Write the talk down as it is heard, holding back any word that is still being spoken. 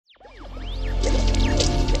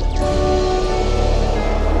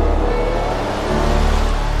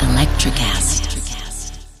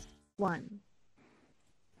One.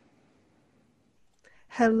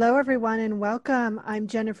 Hello, everyone, and welcome. I'm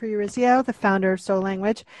Jennifer Urizio, the founder of Soul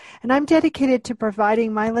Language, and I'm dedicated to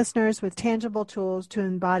providing my listeners with tangible tools to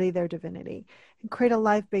embody their divinity and create a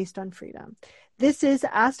life based on freedom. This is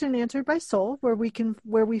Asked and Answered by Soul, where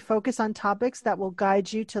we focus on topics that will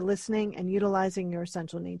guide you to listening and utilizing your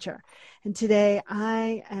essential nature. And today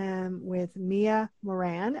I am with Mia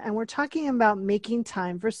Moran, and we're talking about making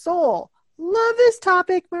time for soul. Love this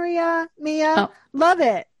topic, Mia. Oh, Love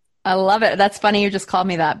it. I love it. That's funny. You just called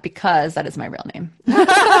me that because that is my real name.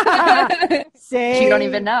 Say, You don't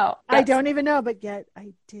even know. I Yes. don't even know, but yet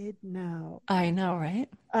I did know. I know, right?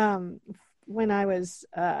 When I was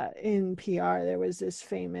in PR, there was this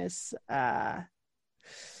famous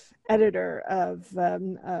editor of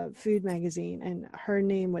a food magazine, and her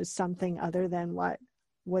name was something other than what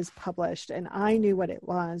was published, and I knew what it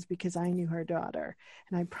was because I knew her daughter,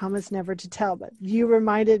 and I promised never to tell, but you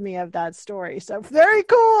reminded me of that story, so very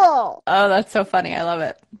cool. Oh, that's so funny. I love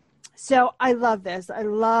it. So I love this. I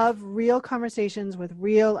love real conversations with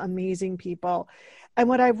real amazing people, and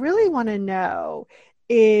what I really want to know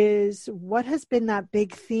is what has been that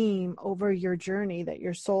big theme over your journey that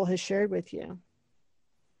your soul has shared with you.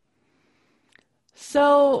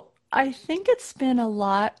 So I think it's been a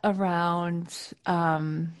lot around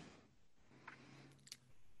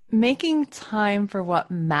making time for what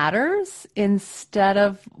matters instead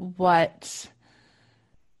of what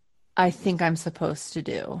I think I'm supposed to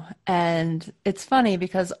do. And it's funny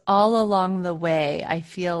because all along the way, I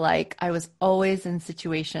feel like I was always in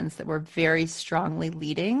situations that were very strongly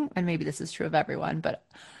leading. And maybe this is true of everyone, but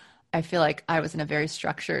I feel like I was in a very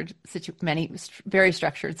structured, very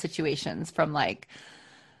structured situations, from like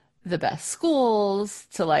the best schools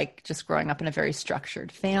to like just growing up in a very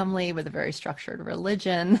structured family with a very structured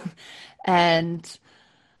religion. And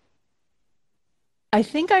I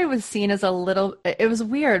think I was seen as it was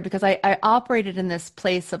weird because I operated in this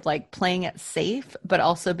place of like playing it safe, but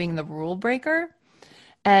also being the rule breaker.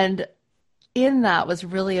 And in that was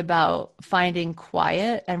really about finding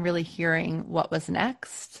quiet and really hearing what was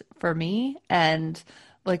next for me and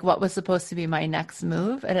like what was supposed to be my next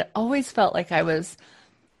move. And it always felt like I was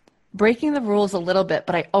breaking the rules a little bit,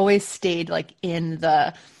 but I always stayed like in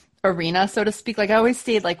the arena, so to speak. Like I always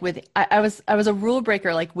stayed like I was a rule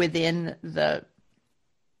breaker like within the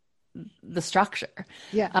structure.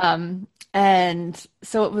 Yeah. And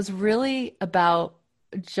so it was really about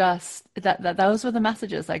just that those were the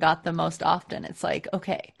messages I got the most often. It's like,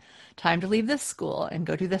 okay, time to leave this school and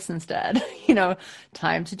go do this instead.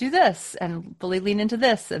 Time to do this and fully lean into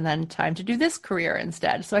this, and then time to do this career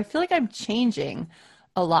instead. So I feel like I'm changing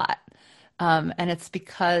a lot. And it's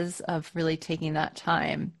because of really taking that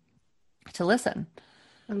time to listen.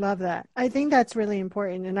 I love that. I think that's really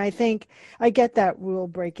important. And I think I get that rule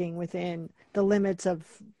breaking within the limits of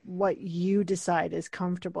what you decide is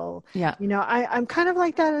comfortable. Yeah. I'm kind of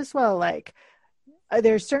like that as well. Like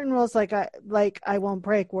there's certain rules I won't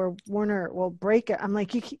break, where Warner will break it. I'm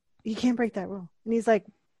like, you can't break that rule. And he's like,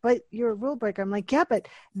 but you're a rule breaker. I'm like, yeah, but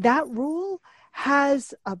that rule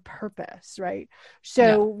has a purpose, right? So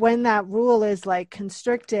Yeah. when that rule is like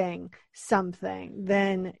constricting something,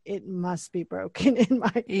 then it must be broken in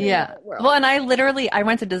Yeah. my world. Well, and I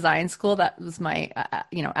went to design school. That was my,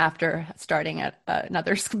 after starting at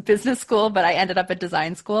another business school, but I ended up at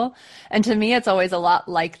design school. And to me, it's always a lot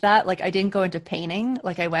like that. Like I didn't go into painting,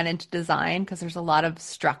 like I went into design because there's a lot of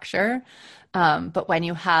structure. But when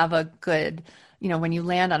you have when you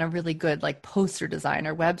land on a really good like poster design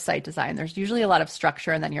or website design, there's usually a lot of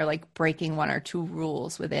structure, and then you're like breaking one or two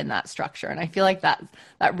rules within that structure. And I feel like that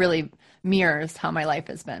really mirrors how my life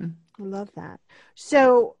has been. I love that.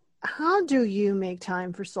 So how do you make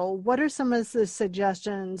time for soul? What are some of the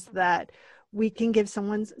suggestions that we can give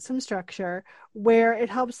someone some structure where it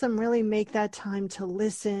helps them really make that time to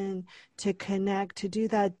listen, to connect, to do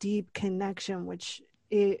that deep connection, which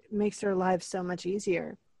it makes their lives so much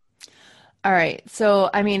easier? All right. So,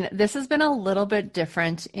 I mean, this has been a little bit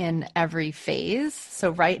different in every phase. So,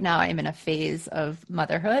 right now I'm in a phase of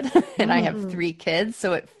motherhood and I have Mm-hmm. 3 kids.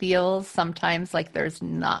 So, it feels sometimes like there's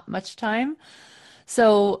not much time.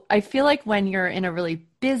 So, I feel like when you're in a really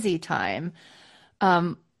busy time,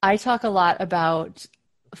 I talk a lot about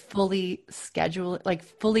fully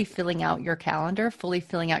filling out your calendar, fully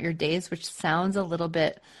filling out your days, which sounds a little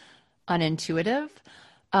bit unintuitive.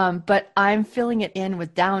 But I'm filling it in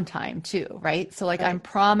with downtime too, right? So like I'm Right.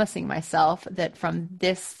 promising myself that from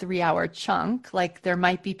this 3 hour chunk, like there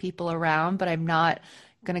might be people around, but I'm not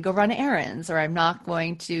going to go run errands, or I'm not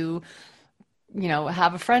going to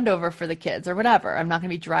have a friend over for the kids or whatever. I'm not going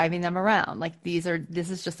to be driving them around. Like this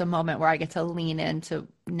is just a moment where I get to lean into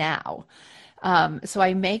now. So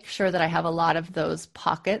I make sure that I have a lot of those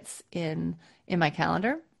pockets in my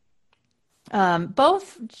calendar,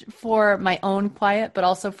 both for my own quiet, but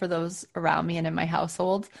also for those around me and in my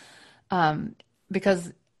household,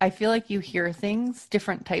 because I feel like you hear things,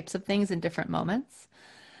 different types of things in different moments.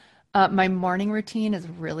 My morning routine is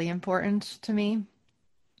really important to me.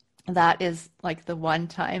 That is like the one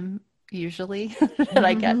time usually that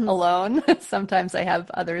I get alone. Sometimes I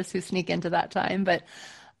have others who sneak into that time, but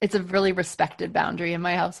it's a really respected boundary in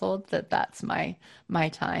my household that that's my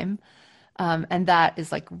time. And that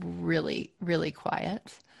is like really, really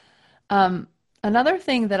quiet. Another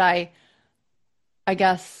thing that I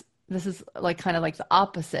guess this is like kind of like the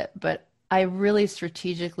opposite, but I really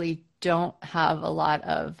strategically don't have a lot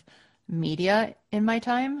of media in my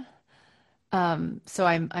time. So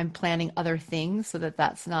I'm planning other things so that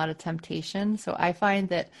that's not a temptation. So I find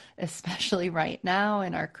that especially right now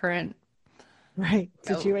in our current Right.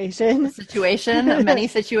 Situation. many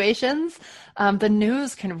situations, the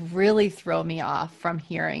news can really throw me off from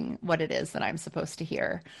hearing what it is that I'm supposed to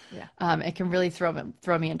hear. Yeah. It can really throw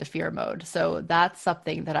me into fear mode. So that's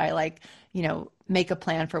something that I like, make a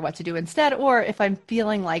plan for what to do instead. Or if I'm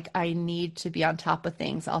feeling like I need to be on top of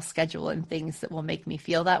things, I'll schedule in things that will make me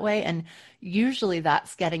feel that way. And usually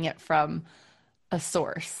that's getting it from a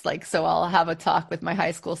source. Like, so I'll have a talk with my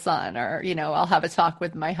high school son, or, I'll have a talk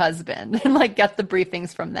with my husband and like get the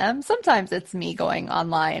briefings from them. Sometimes it's me going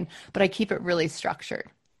online, but I keep it really structured.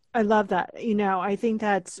 I love that. I think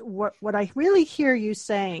that's what I really hear you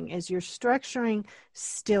saying is you're structuring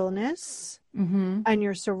stillness and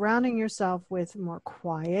you're surrounding yourself with more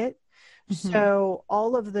quiet. So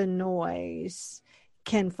all of the noise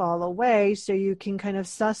can fall away so you can kind of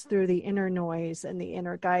suss through the inner noise and the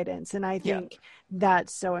inner guidance. And I think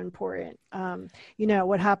that's so important.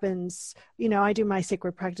 What happens, I do my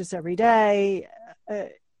sacred practice every day,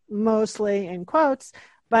 mostly in quotes,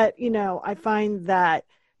 but, I find that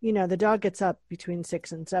the dog gets up between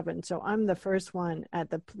 6 and 7. So I'm the first one at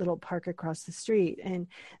the little park across the street. And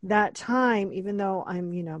that time, even though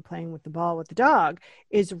I'm, playing with the ball with the dog,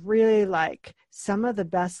 is really like some of the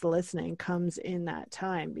best listening comes in that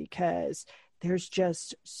time because there's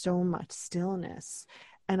just so much stillness.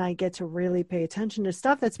 And I get to really pay attention to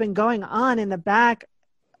stuff that's been going on in the back,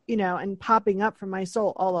 and popping up from my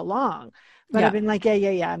soul all along. But I've been like,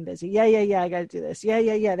 yeah, I'm busy. Yeah, I got to do this.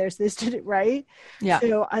 Yeah, there's this to do, right? Yeah.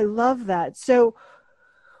 So I love that. So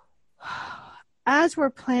as we're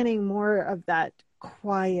planning more of that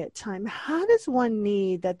quiet time, how does one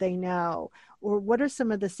need that they know, or what are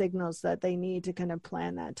some of the signals that they need to kind of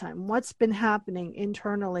plan that time? What's been happening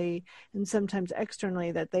internally and sometimes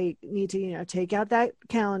externally that they need to, take out that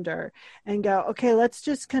calendar and go, okay, let's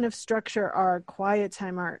just kind of structure our quiet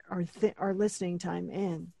time, our listening time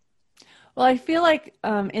in. Well, I feel like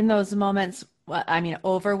in those moments,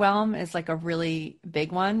 overwhelm is like a really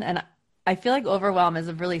big one. And I feel like overwhelm is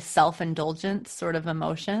a really self-indulgent sort of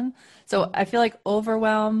emotion. So I feel like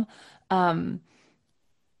overwhelm,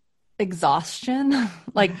 exhaustion,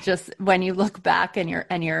 like just when you look back and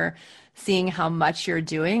you're seeing how much you're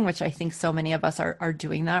doing, which I think so many of us are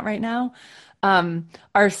doing that right now,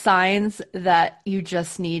 are signs that you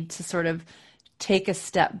just need to sort of take a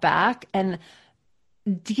step back. And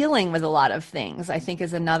dealing with a lot of things, I think,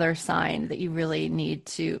 is another sign that you really need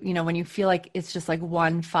to, when you feel like it's just like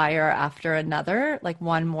one fire after another, like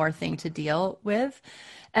one more thing to deal with.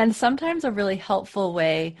 And sometimes a really helpful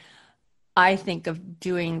way, I think, of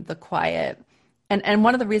doing the quiet, and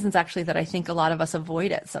one of the reasons actually that I think a lot of us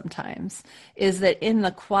avoid it sometimes, is that in the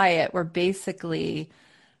quiet, we're basically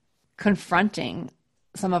confronting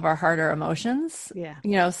some of our harder emotions.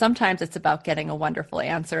 Yeah. Sometimes it's about getting a wonderful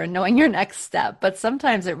answer and knowing your next step, but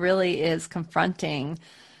sometimes it really is confronting,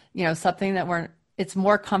 something that it's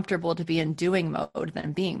more comfortable to be in doing mode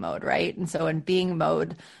than being mode, right? And so in being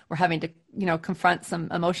mode, we're having to, confront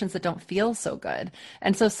some emotions that don't feel so good.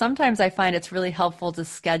 And so sometimes I find it's really helpful to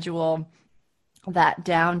schedule that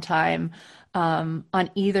downtime on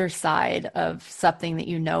either side of something that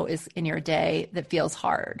is in your day that feels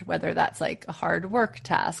hard, whether that's like a hard work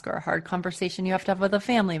task or a hard conversation you have to have with a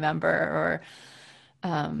family member,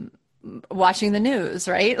 or watching the news,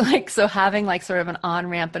 right? Like, so having like sort of an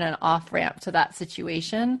on-ramp and an off-ramp to that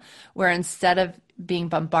situation, where instead of being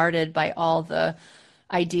bombarded by all the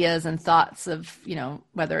ideas and thoughts of,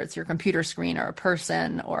 whether it's your computer screen or a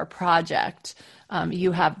person or a project,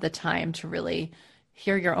 you have the time to really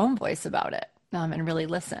hear your own voice about it, and really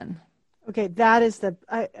listen. Okay, that is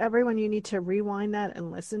everyone, you need to rewind that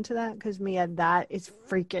and listen to that because Mia, that is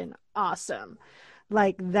freaking awesome.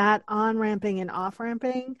 Like that on ramping and off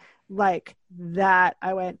ramping, like that,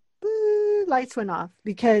 I went, boo, lights went off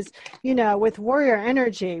because, with warrior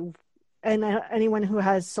energy and anyone who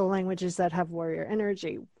has soul languages that have warrior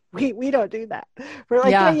energy, we don't do that. We're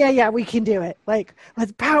like, Yeah. yeah, we can do it. Like,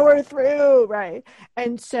 let's power through, right?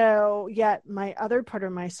 And so, yet my other part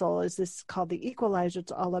of my soul is this called the equalizer.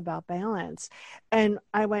 It's all about balance. And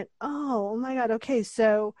I went, oh my God, okay.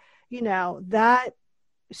 So, that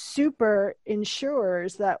super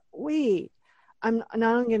ensures that I'm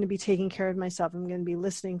not only going to be taking care of myself, I'm going to be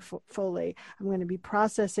listening fully. I'm going to be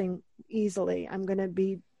processing easily. I'm going to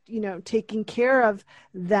be, taking care of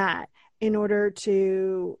that in order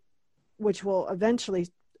to, which will eventually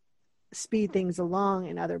speed things along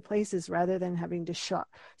in other places rather than having to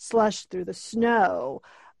slush through the snow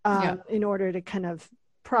Yeah. in order to kind of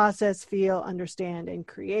process, feel, understand, and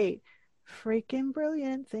create. Freaking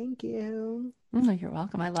brilliant. Thank you. You're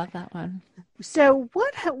welcome. I love that one. So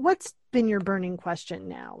what's been your burning question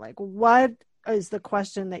now? Like, what is the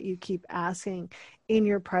question that you keep asking in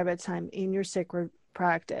your private time, in your sacred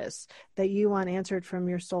practice that you want answered from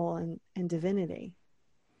your soul and divinity?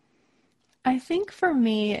 I think for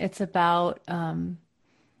me, it's about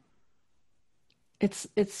it's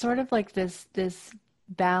sort of like this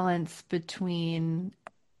balance between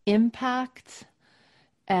impact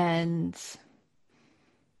and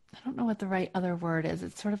I don't know what the right other word is.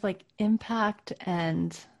 It's sort of like impact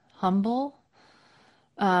and humble.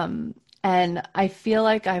 And I feel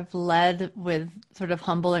like I've led with sort of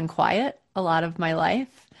humble and quiet a lot of my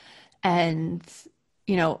life. And,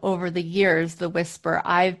 over the years, the whisper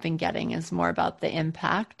I've been getting is more about the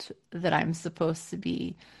impact that I'm supposed to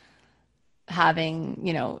be having,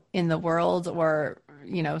 in the world or,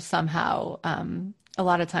 somehow, a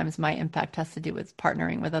lot of times my impact has to do with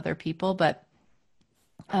partnering with other people, but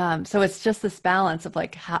so it's just this balance of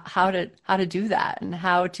like how to do that and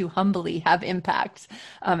how to humbly have impact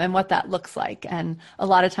and what that looks like. And a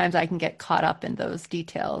lot of times I can get caught up in those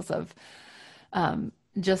details of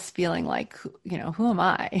just feeling like, who am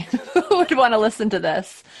I? Who would want to listen to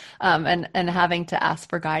this? And having to ask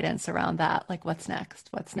for guidance around that, like what's next?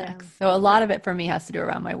 What's Yeah. next? So a lot of it for me has to do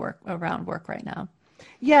around work right now.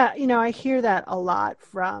 Yeah, I hear that a lot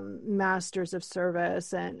from masters of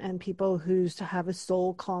service and people who have a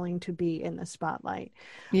soul calling to be in the spotlight.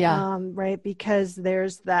 Yeah. Right? Because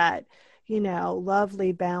there's that,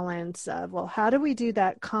 lovely balance of, well, how do we do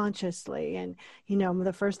that consciously? And,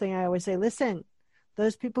 the first thing I always say, listen,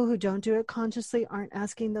 those people who don't do it consciously aren't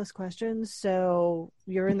asking those questions. So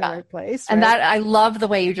you're in the Yeah. right place, And right? that I love the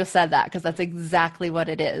way you just said that because that's exactly what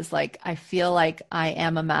it is. Like I feel like I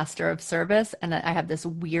am a master of service and I have this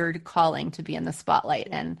weird calling to be in the spotlight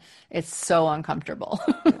and it's so uncomfortable.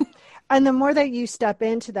 Yeah. And the more that you step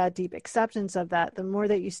into that deep acceptance of that, the more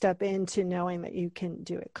that you step into knowing that you can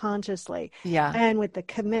do it consciously Yeah. and with the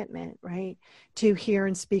commitment, right, to hear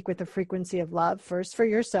and speak with the frequency of love, first for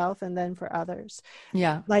yourself and then for others.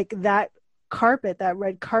 Yeah. Like that carpet, that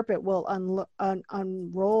red carpet will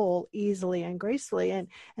unroll easily and gracefully. And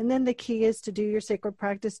then the key is to do your sacred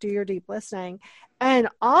practice, do your deep listening. And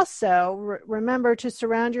also remember to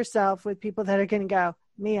surround yourself with people that are going to go,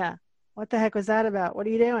 Mia, what the heck was that about? What are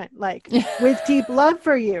you doing? Like with deep love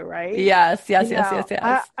for you, right? Yes, yes, yes, yes,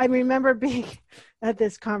 yes. I remember being at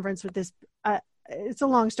this conference with this, it's a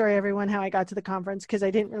long story, everyone, how I got to the conference because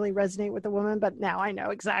I didn't really resonate with the woman, but now I know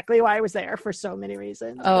exactly why I was there for so many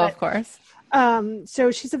reasons. Oh, But of course.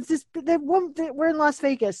 so she said, we're in Las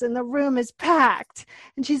Vegas and the room is packed.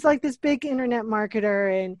 And she's like this big internet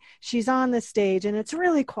marketer and she's on the stage and it's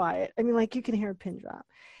really quiet. I mean, like you can hear a pin drop.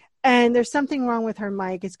 And there's something wrong with her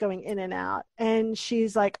mic. It's going in and out. And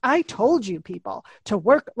she's like, I told you people to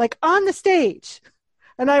work like on the stage.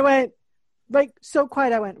 And I went like so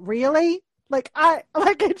quiet. I went, really? Like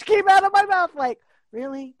it came out of my mouth. Like,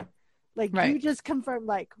 really? Like Right. you just confirmed,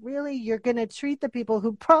 like, really? You're going to treat the people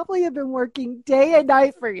who probably have been working day and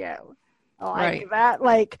night for you. Oh, I Right. get that.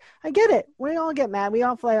 Like, I get it. We all get mad. We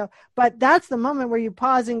all fly off. But that's the moment where you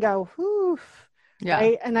pause and go, whew, Yeah.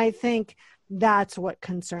 right? And I think that's what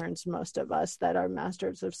concerns most of us that are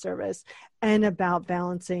masters of service and about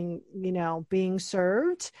balancing, being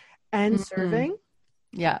served and Mhm. serving.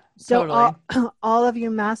 Yeah, So totally. all of you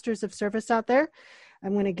masters of service out there,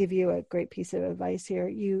 I'm going to give you a great piece of advice here.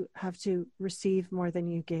 You have to receive more than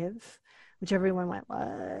you give, which everyone went,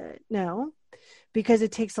 what? No, because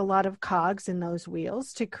it takes a lot of cogs in those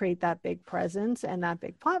wheels to create that big presence and that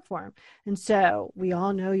big platform. And so we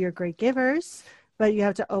all know you're great givers, but you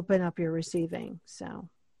have to open up your receiving. So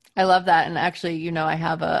I love that. And actually, I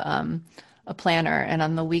have a planner, and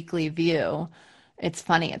on the weekly view, it's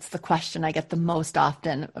funny. It's the question I get the most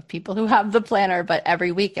often of people who have the planner, but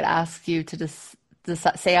every week it asks you to just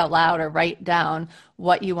say out loud or write down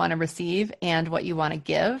what you want to receive and what you want to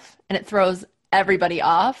give. And it throws everybody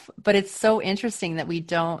off, but it's so interesting that we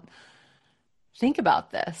don't think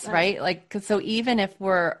about this, Right. right? Like, 'cause so even if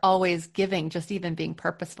we're always giving, just even being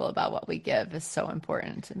purposeful about what we give is so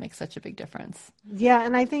important. It makes such a big difference. Yeah,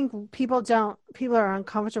 and I think people are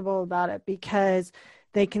uncomfortable about it because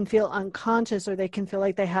they can feel unconscious or they can feel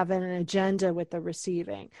like they have an agenda with the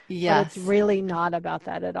receiving. But it's Yes. really not about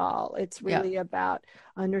that at all. It's Yeah. really about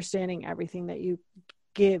understanding everything that you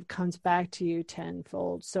give comes back to you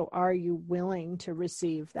tenfold. So are you willing to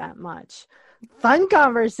receive that much? Fun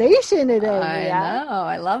conversation today, I Mia. know.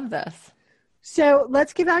 I love this. So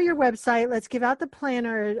let's give out your website. Let's give out the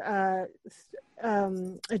planner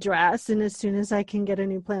address. And as soon as I can get a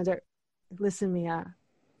new planner, listen, Mia,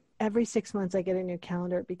 every 6 months I get a new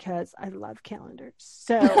calendar because I love calendars.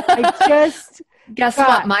 So I just Guess what?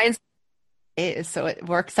 got Mine's is so it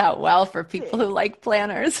works out well for people who like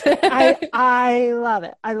planners. I love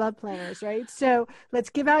it. I love planners, right? So let's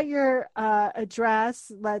give out your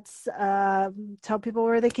address. Let's tell people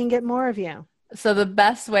where they can get more of you. So the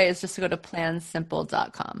best way is just to go to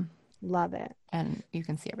plansimple.com Love it. and you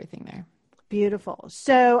can see everything there. Beautiful.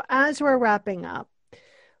 So as we're wrapping up,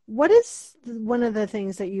 what is one of the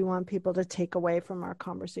things that you want people to take away from our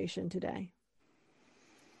conversation today?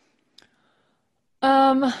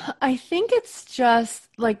 I think it's just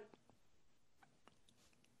like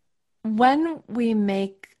when we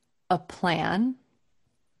make a plan,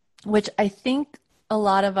 which I think a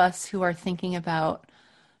lot of us who are thinking about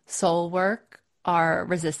soul work are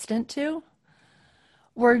resistant to,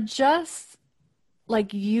 we're just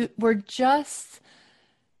we're just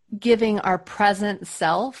giving our present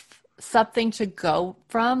self something to go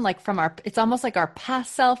from, like from our, it's almost like our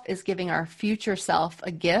past self is giving our future self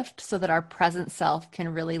a gift so that our present self can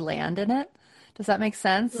really land in it. Does that make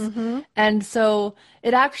sense? Mm-hmm. And so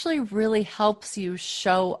it actually really helps you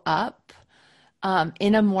show up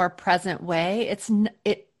in a more present way.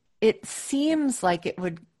 It seems like it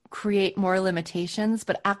would create more limitations,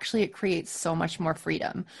 but actually it creates so much more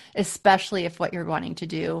freedom, especially if what you're wanting to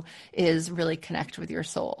do is really connect with your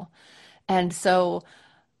soul. And so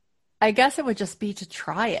I guess it would just be to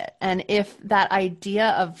try it. And if that idea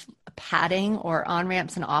of padding or on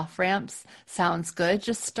ramps and off ramps sounds good,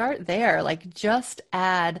 just start there. Like just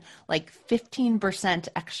add like 15%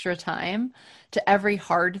 extra time to every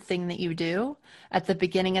hard thing that you do at the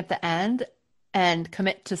beginning, at the end, and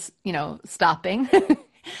commit to, stopping.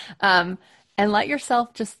 um, and let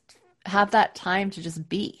yourself just have that time to just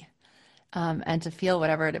be and to feel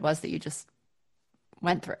whatever it was that you just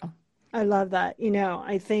went through. I love that.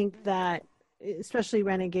 I think that especially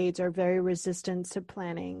renegades are very resistant to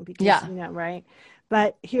planning because, Yeah, right?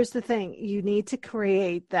 But here's the thing, you need to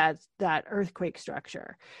create that earthquake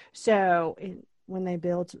structure. So when they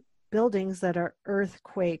build buildings that are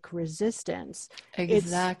earthquake resistance, it's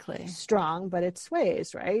exactly. strong, but it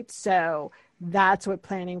sways, right? So that's what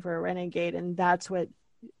planning for a renegade, and that's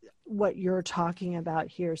what you're talking about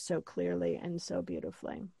here so clearly and so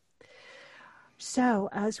beautifully. So,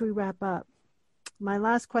 as we wrap up, my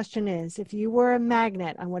last question is, if you were a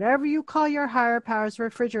magnet on whatever you call your higher powers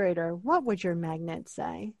refrigerator, what would your magnet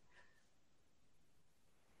say?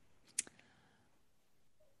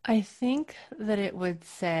 I think that it would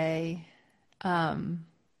say, um,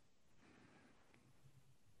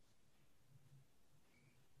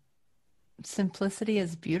 simplicity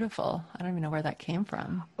is beautiful. I don't even know where that came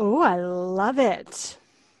from. Oh, I love it.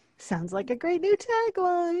 Sounds like a great new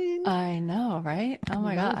tagline. I know, right? Oh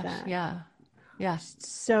my Love gosh. that. Yeah. Yeah.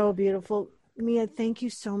 So beautiful. Mia, thank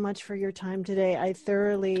you so much for your time today. I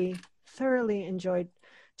thoroughly, thoroughly enjoyed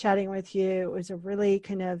chatting with you. It was a really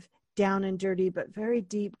kind of down and dirty, but very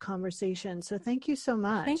deep conversation. So thank you so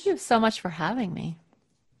Thank much. you so much for having me.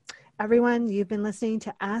 Everyone, you've been listening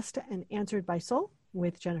to Asked and Answered by Soul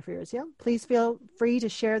with Jennifer Urezzio. Please feel free to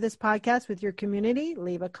share this podcast with your community,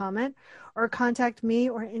 leave a comment, or contact me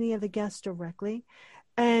or any of the guests directly.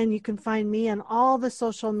 And you can find me on all the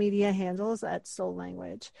social media handles at Soul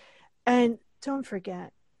Language. And don't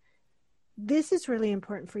forget, this is really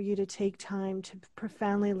important for you to take time to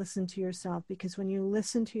profoundly listen to yourself, because when you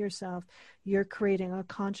listen to yourself, you're creating a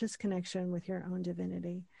conscious connection with your own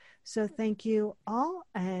divinity. So thank you all,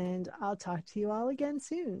 and I'll talk to you all again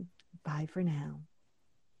soon. Bye for now.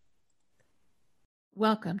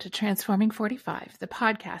 Welcome to Transforming 45, the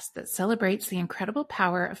podcast that celebrates the incredible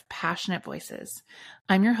power of passionate voices.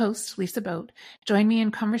 I'm your host, Lisa Boat. Join me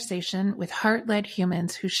in conversation with heart-led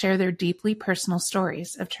humans who share their deeply personal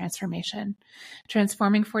stories of transformation.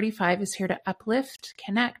 Transforming 45 is here to uplift,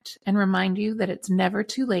 connect, and remind you that it's never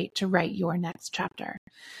too late to write your next chapter.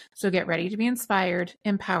 So get ready to be inspired,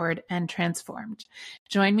 empowered, and transformed.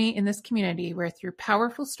 Join me in this community where through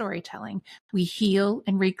powerful storytelling, we heal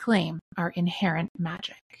and reclaim our inherent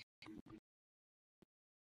magic.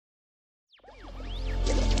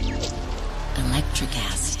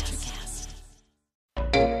 Electricast.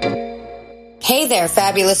 Hey there,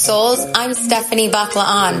 fabulous souls. I'm Stephanie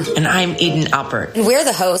Baklaan. And I'm Eden Alpert. And we're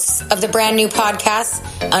the hosts of the brand new podcast,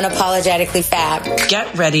 Unapologetically Fab.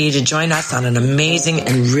 Get ready to join us on an amazing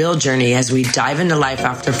and real journey as we dive into life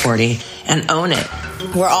after 40 and own it.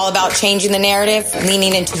 We're all about changing the narrative,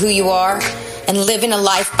 leaning into who you are, and living a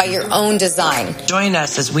life by your own design. Join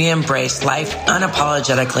us as we embrace life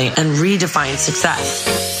unapologetically and redefine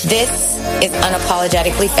success. This is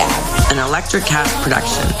Unapologetically Fab, an Electricast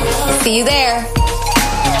production. See you there.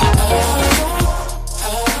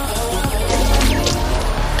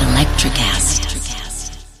 Electricast.